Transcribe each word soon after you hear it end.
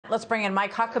Let's bring in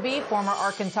Mike Huckabee, former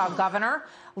Arkansas governor,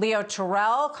 Leo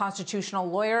Terrell, constitutional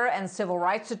lawyer and civil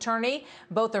rights attorney.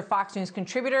 Both are Fox News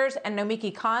contributors, and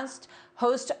Nomiki Konst,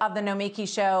 host of The Nomiki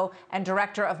Show and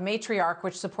director of Matriarch,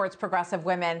 which supports progressive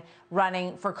women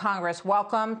running for Congress.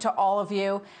 Welcome to all of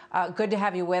you. Good to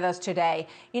have you with us today.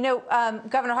 You know,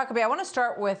 Governor Huckabee, I want to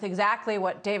start with exactly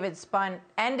what David Spun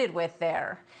ended with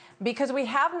there, because we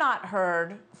have not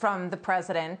heard from the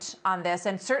president on this,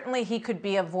 and certainly he could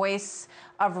be a voice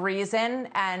of reason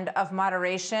and of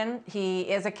moderation. He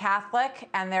is a Catholic,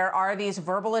 and there are these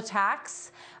verbal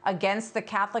attacks against the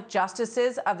Catholic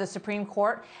justices of the Supreme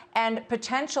Court and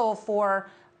potential for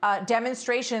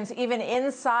demonstrations even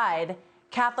inside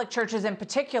Catholic churches in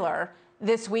particular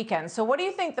this weekend. So what do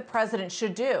you think the president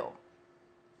should do?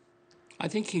 I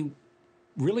think he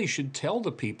really should tell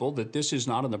the people that this is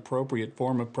not an appropriate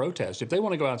form of protest. If they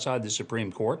want to go outside the Supreme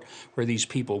Court where these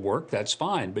people work, that's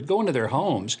fine. But going to their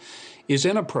homes is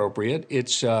inappropriate.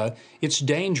 It's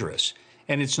dangerous.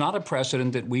 And it's not a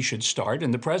precedent that we should start.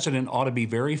 And the president ought to be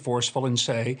very forceful and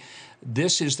say,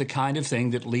 this is the kind of thing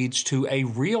that leads to a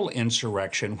real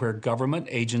insurrection where government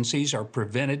agencies are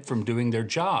prevented from doing their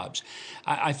jobs.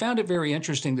 I found it very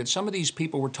interesting that some of these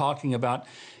people were talking about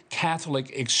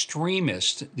Catholic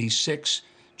extremists, these 6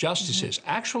 justices.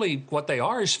 Actually, what they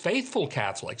are is faithful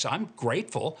Catholics. I'm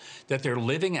grateful that they're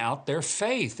living out their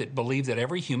faith, that believe that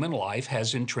every human life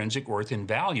has intrinsic worth and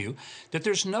value, that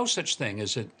there's no such thing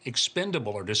as an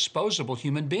expendable or disposable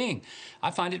human being.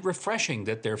 I find it refreshing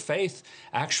that their faith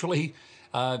actually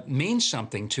means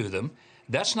something to them.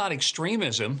 That's not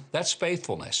extremism, that's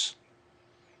faithfulness.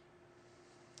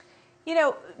 You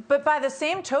know, but by the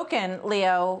same token,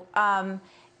 Leo,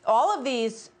 all of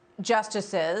these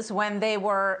justices, when they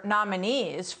were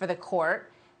nominees for the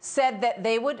court, said that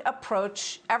they would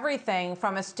approach everything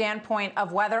from a standpoint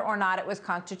of whether or not it was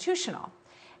constitutional,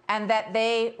 and that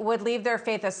they would leave their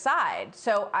faith aside.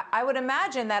 So I would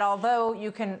imagine that although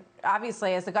you can,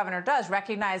 obviously, as the governor does,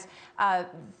 recognize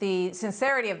the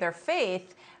sincerity of their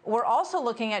faith, we're also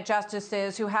looking at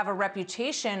justices who have a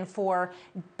reputation for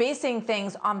basing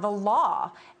things on the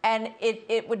law. And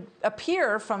it would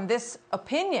appear from this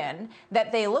opinion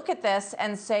that they look at this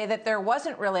and say that there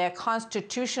wasn't really a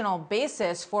constitutional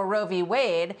basis for Roe v.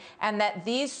 Wade, and that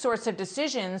these sorts of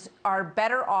decisions are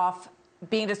better off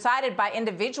being decided by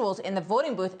individuals in the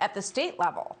voting booth at the state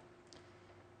level.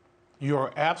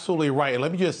 You're absolutely right. And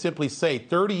let me just simply say,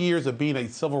 30 years of being a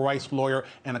civil rights lawyer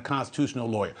and a constitutional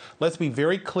lawyer. Let's be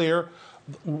very clear.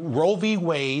 Roe v.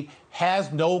 Wade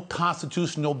has no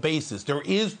constitutional basis. There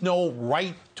is no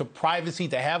right to privacy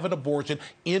to have an abortion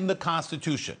in the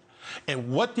Constitution.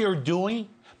 And what they're doing,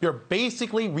 they're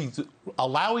basically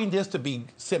allowing this to be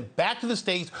sent back to the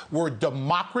states where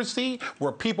democracy,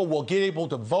 where people will get able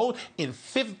to vote in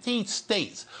 50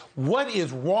 states. What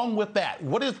is wrong with that?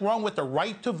 What is wrong with the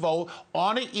right to vote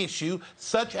on an issue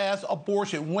such as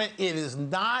abortion when it is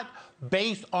not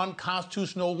based on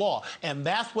constitutional law? And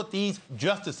that's what these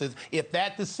justices, if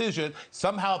that decision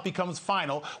somehow becomes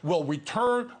final, will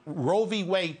return Roe v.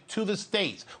 Wade to the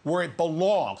states where it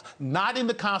belongs, not in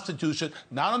the Constitution,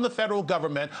 not in the federal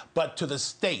government, but to the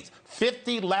states.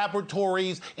 50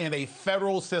 laboratories in a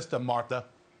federal system, Martha.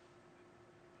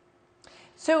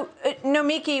 So,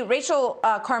 Nomiki, Rachel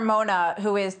Carmona,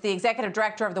 who is the executive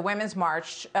director of the Women's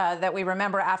March that we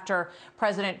remember after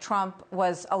President Trump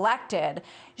was elected,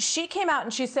 she came out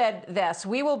and she said this: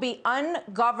 we will be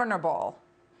ungovernable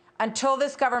until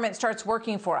this government starts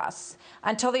working for us,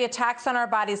 until the attacks on our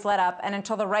bodies let up, and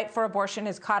until the right for abortion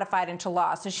is codified into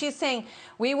law. So she's saying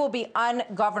we will be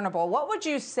ungovernable. What would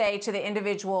you say to the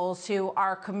individuals who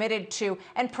are committed to,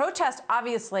 and protest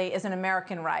obviously is an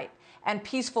American right, and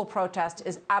peaceful protest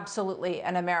is absolutely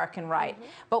an American right.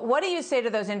 But what do you say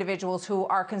to those individuals who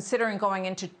are considering going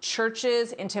into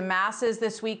churches, into masses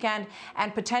this weekend,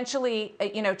 and potentially,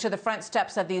 to the front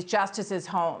steps of these justices'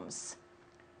 homes?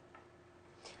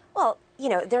 Well,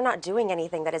 they're not doing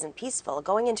anything that isn't peaceful.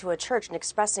 Going into a church and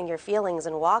expressing your feelings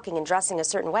and walking and dressing a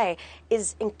certain way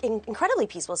is incredibly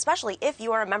peaceful, especially if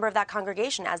you are a member of that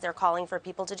congregation, as they're calling for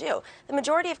people to do. The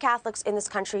majority of Catholics in this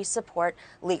country support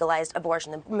legalized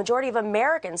abortion. The majority of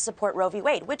Americans support Roe v.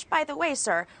 Wade, which, by the way,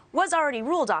 sir, was already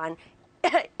ruled on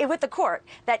with the court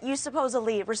that you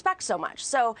supposedly respect so much.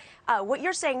 So what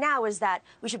you're saying now is that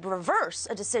we should reverse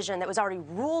a decision that was already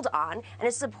ruled on and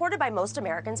is supported by most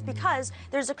Americans because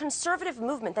there's a conservative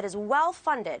movement that is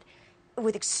well-funded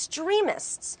with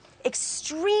extremists,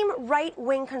 extreme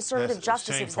right-wing conservative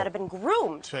justices that have been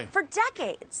groomed for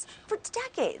decades.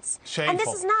 And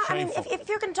this is not, I mean, if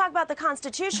you're going to talk about the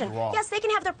Constitution, yes, they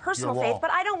can have their personal faith, but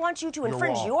I don't want you to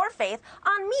infringe your faith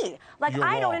on me. Like,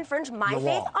 I don't infringe my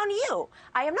faith on you.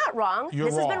 I am not wrong.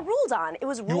 This has been ruled on. It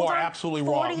was ruled on. You are absolutely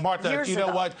wrong. Martha, you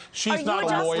know what? She's not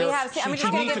a lawyer. I'm just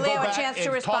going to give Leo a chance to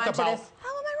respond to this. How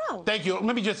am I wrong? Thank you.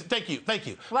 Let me just thank you.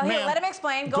 Well, here, let him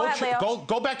explain. Go ahead, Leo.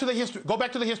 Go back to the history. Go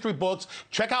back to the history books.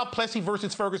 Check out Plessy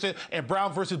versus Ferguson and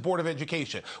Brown versus Board of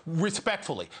Education.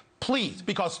 Respectfully, please,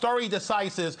 because stare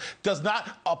decisis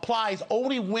applies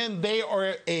only when they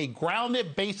are a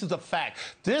grounded basis of fact.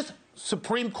 This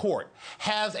Supreme Court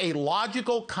has a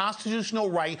logical constitutional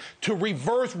right to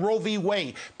reverse Roe v.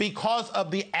 Wade because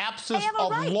of the absence of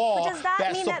law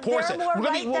that supports it.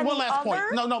 One last point.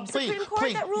 No, please.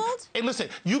 That ruled? Hey, listen,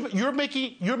 you're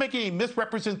making a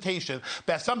misrepresentation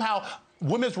that somehow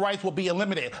women's rights will be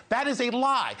eliminated. That is a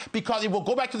lie because it will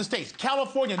go back to the states.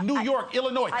 California, New York,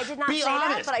 Illinois. I did not say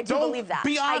that, but I do believe that.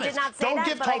 Be honest. I did not say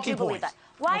that, but I do believe that.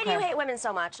 Why do you hate women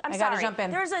so much? I'm sorry. Gotta jump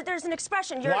in. There's an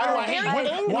expression. You're very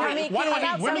angry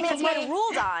about something that's been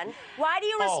ruled on. Why do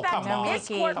you respect this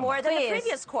court more than the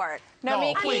previous court?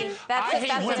 Nomiki, I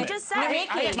hate women. Just said. I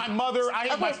hate my mother. I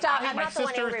hate my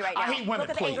sisters. I hate women. Look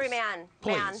at the angry man.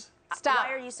 Please. Stop.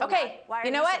 Why are you so mad? Why are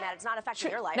you so mad? It's not affecting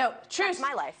your life. No, truth. It's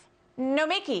my life.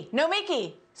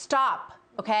 Nomiki, stop,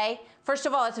 okay? First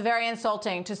of all, it's very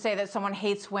insulting to say that someone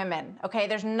hates women, okay?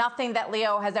 There's nothing that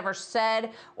Leo has ever said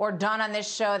or done on this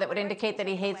show that would indicate that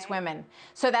he hates women.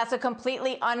 So that's a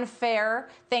completely unfair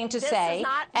thing to say.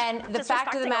 And the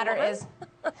fact of the matter is,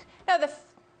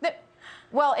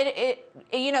 well,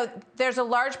 you know, there's a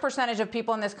large percentage of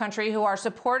people in this country who are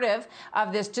supportive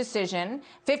of this decision.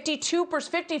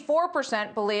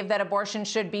 54% believe that abortion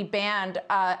should be banned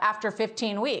after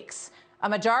 15 weeks, a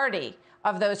majority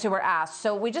of those who were asked.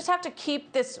 So we just have to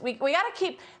keep this, we got to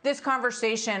keep this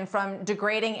conversation from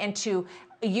degrading into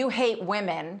you hate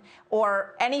women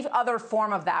or any other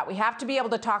form of that. We have to be able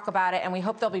to talk about it, and we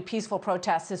hope there'll be peaceful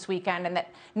protests this weekend and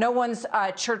that no one's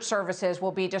church services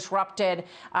will be disrupted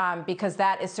because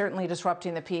that is certainly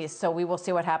disrupting the peace. So we will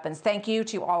see what happens. Thank you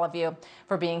to all of you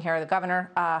for being here. The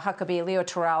Governor, Huckabee, Leo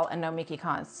Terrell, and Nomiki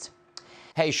Konst.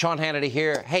 Hey, Sean Hannity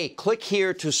here. Hey, click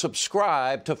here to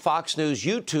subscribe to Fox News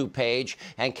YouTube page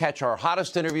and catch our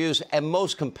hottest interviews and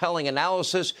most compelling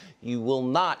analysis. You will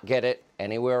not get it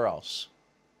anywhere else.